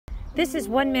This is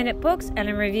 1 Minute Books, and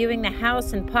I'm reviewing The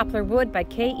House in Poplar Wood by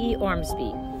K.E.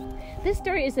 Ormsbee. This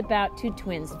story is about two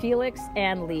twins, Felix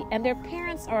and Lee, and their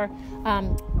parents are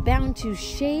bound to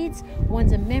shades.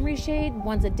 One's a memory shade,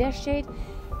 one's a death shade,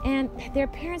 and their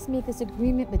parents make this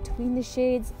agreement between the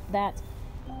shades that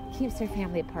keeps their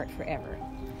family apart forever.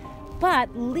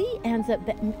 But Lee ends up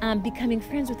becoming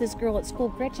friends with this girl at school,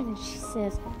 Gretchen, and she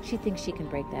says she thinks she can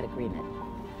break that agreement.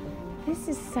 This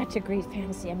is such a great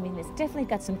fantasy. I mean, it's definitely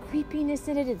got some creepiness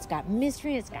in it. It's got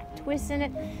mystery. It's got twists in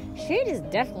it.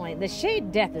 The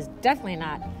shade death is definitely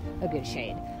not a good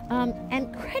shade.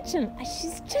 And Gretchen,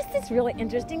 she's just this really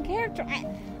interesting character.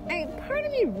 Part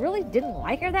of me really didn't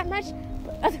like her that much,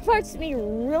 but other parts of me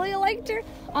really liked her.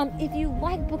 If you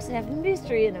like books that have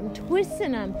mystery in them, twists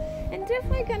in them, and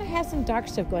definitely going to have some dark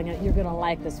stuff going on, you're going to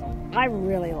like this one. I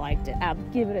really liked it.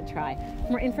 Give it a try.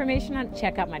 For more information on it,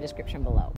 check out my description below.